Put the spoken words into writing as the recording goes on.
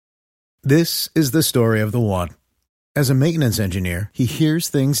This is the story of the one. As a maintenance engineer, he hears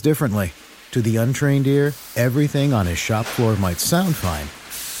things differently. To the untrained ear, everything on his shop floor might sound fine,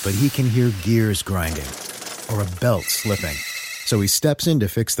 but he can hear gears grinding or a belt slipping. So he steps in to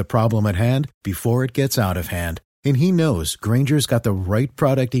fix the problem at hand before it gets out of hand. And he knows Grainger's got the right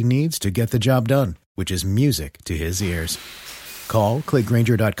product he needs to get the job done, which is music to his ears. Call, click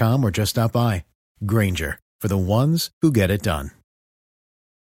Grainger.com, or just stop by. Grainger, for the ones who get it done.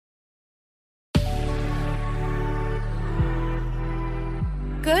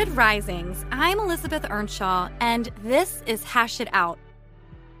 Good risings. I'm Elizabeth Earnshaw, and this is Hash It Out.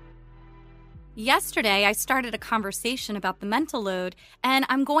 Yesterday, I started a conversation about the mental load, and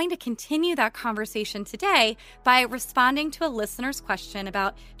I'm going to continue that conversation today by responding to a listener's question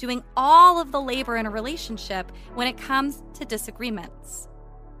about doing all of the labor in a relationship when it comes to disagreements.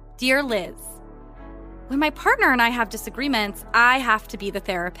 Dear Liz, when my partner and I have disagreements, I have to be the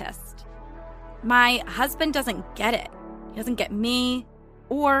therapist. My husband doesn't get it. He doesn't get me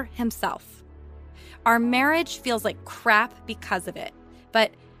or himself. Our marriage feels like crap because of it,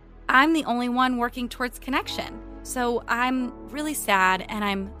 but I'm the only one working towards connection, so I'm really sad and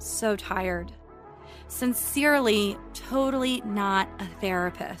I'm so tired. Sincerely, totally not a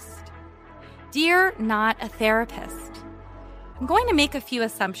therapist. Dear not a therapist, I'm going to make a few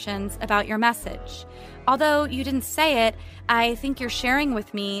assumptions about your message. Although you didn't say it, I think you're sharing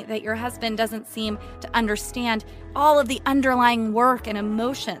with me that your husband doesn't seem to understand all of the underlying work and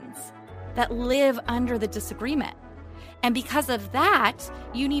emotions that live under the disagreement. And because of that,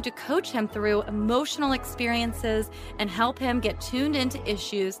 you need to coach him through emotional experiences and help him get tuned into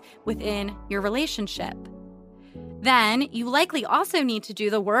issues within your relationship. Then you likely also need to do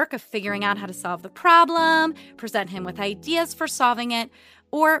the work of figuring out how to solve the problem, present him with ideas for solving it,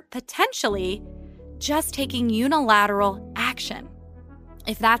 or potentially just taking unilateral action.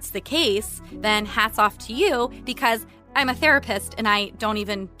 If that's the case, then hats off to you, because I'm a therapist and I don't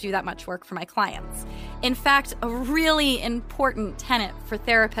even do that much work for my clients. In fact, a really important tenet for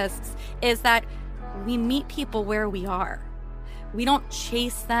therapists is that we meet people where we are. We don't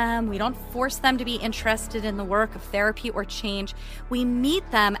chase them. We don't force them to be interested in the work of therapy or change. We meet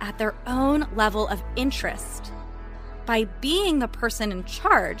them at their own level of interest. By being the person in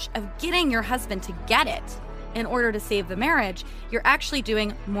charge of getting your husband to get it in order to save the marriage, you're actually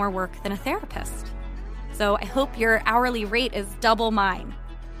doing more work than a therapist. So I hope your hourly rate is double mine.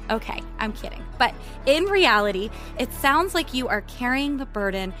 Okay, I'm kidding. But in reality, it sounds like you are carrying the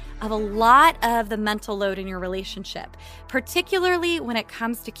burden of a lot of the mental load in your relationship, particularly when it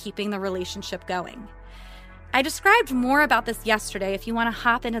comes to keeping the relationship going. I described more about this yesterday if you want to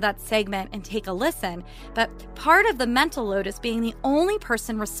hop into that segment and take a listen, but part of the mental load is being the only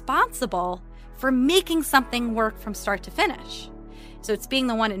person responsible for making something work from start to finish. So it's being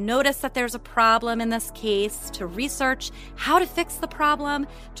the one to notice that there's a problem in this case, to research how to fix the problem,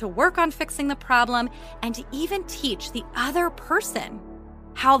 to work on fixing the problem, and to even teach the other person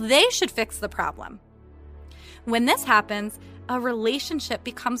how they should fix the problem. When this happens, a relationship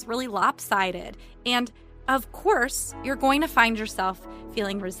becomes really lopsided, and of course, you're going to find yourself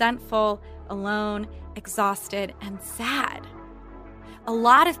feeling resentful, alone, exhausted, and sad. A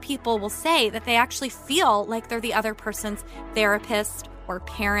lot of people will say that they actually feel like they're the other person's therapist or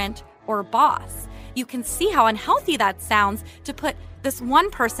parent or boss. You can see how unhealthy that sounds to put this one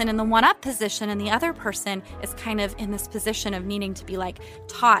person in the one-up position and the other person is kind of in this position of needing to be like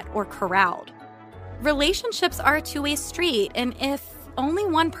taught or corralled. Relationships are a two-way street, and if only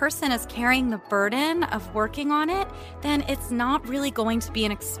one person is carrying the burden of working on it, then it's not really going to be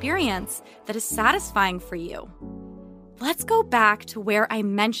an experience that is satisfying for you. Let's go back to where I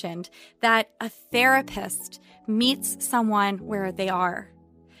mentioned that a therapist meets someone where they are.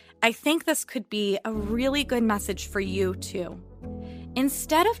 I think this could be a really good message for you too.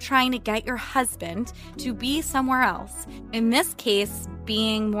 Instead of trying to get your husband to be somewhere else, in this case,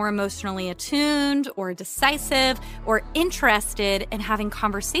 being more emotionally attuned or decisive or interested in having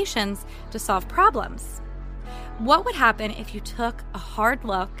conversations to solve problems, what would happen if you took a hard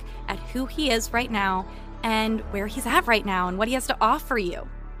look at who he is right now and where he's at right now and what he has to offer you?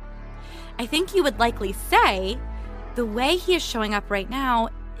 I think you would likely say, the way he is showing up right now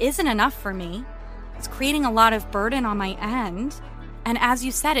isn't enough for me. It's creating a lot of burden on my end. And as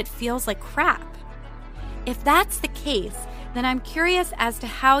you said, it feels like crap. If that's the case, then I'm curious as to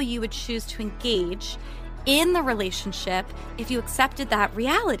how you would choose to engage in the relationship if you accepted that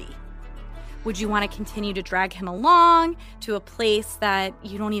reality. Would you want to continue to drag him along to a place that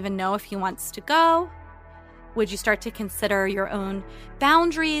you don't even know if he wants to go? Would you start to consider your own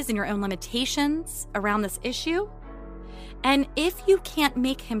boundaries and your own limitations around this issue? And if you can't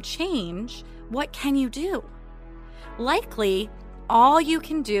make him change, what can you do? Likely, all you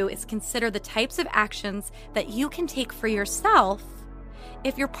can do is consider the types of actions that you can take for yourself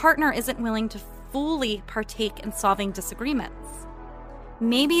if your partner isn't willing to fully partake in solving disagreements.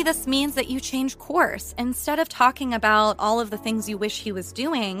 Maybe this means that you change course. Instead of talking about all of the things you wish he was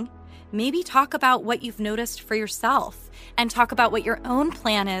doing, maybe talk about what you've noticed for yourself and talk about what your own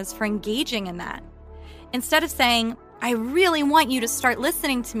plan is for engaging in that. Instead of saying, I really want you to start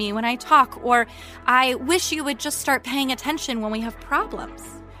listening to me when I talk, or I wish you would just start paying attention when we have problems.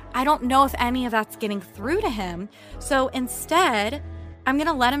 I don't know if any of that's getting through to him. So instead, I'm going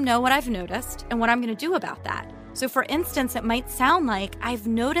to let him know what I've noticed and what I'm going to do about that. So for instance, it might sound like I've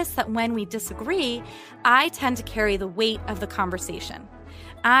noticed that when we disagree, I tend to carry the weight of the conversation.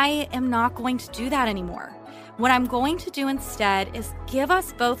 I am not going to do that anymore. What I'm going to do instead is give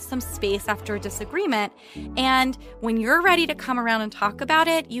us both some space after a disagreement, and when you're ready to come around and talk about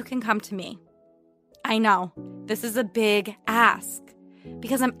it, you can come to me. I know, this is a big ask,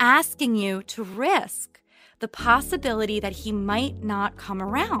 because I'm asking you to risk the possibility that he might not come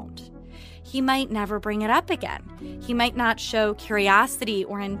around. He might never bring it up again. He might not show curiosity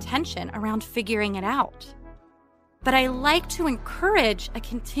or intention around figuring it out. But I like to encourage a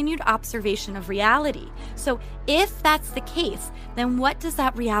continued observation of reality. So if that's the case, then what does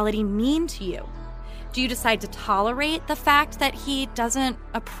that reality mean to you? Do you decide to tolerate the fact that he doesn't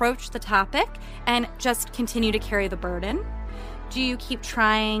approach the topic and just continue to carry the burden? Do you keep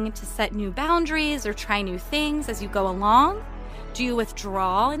trying to set new boundaries or try new things as you go along? Do you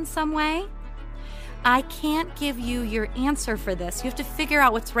withdraw in some way? I can't give you your answer for this. You have to figure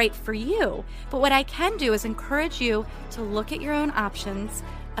out what's right for you. But what I can do is encourage you to look at your own options,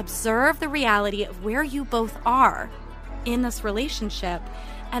 observe the reality of where you both are in this relationship,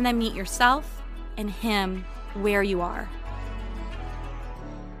 and then meet yourself and him where you are.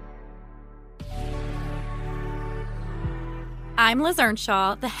 I'm Liz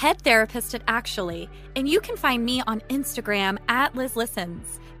Earnshaw, the head therapist at Actually, and you can find me on Instagram at Liz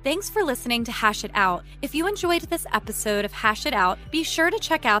Listens. Thanks for listening to Hash It Out. If you enjoyed this episode of Hash It Out, be sure to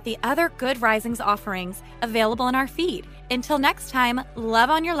check out the other Good Risings offerings available in our feed. Until next time, love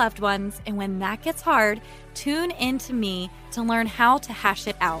on your loved ones, and when that gets hard, tune in to me to learn how to hash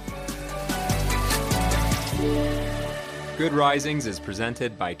it out. Good Risings is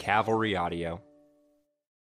presented by Cavalry Audio.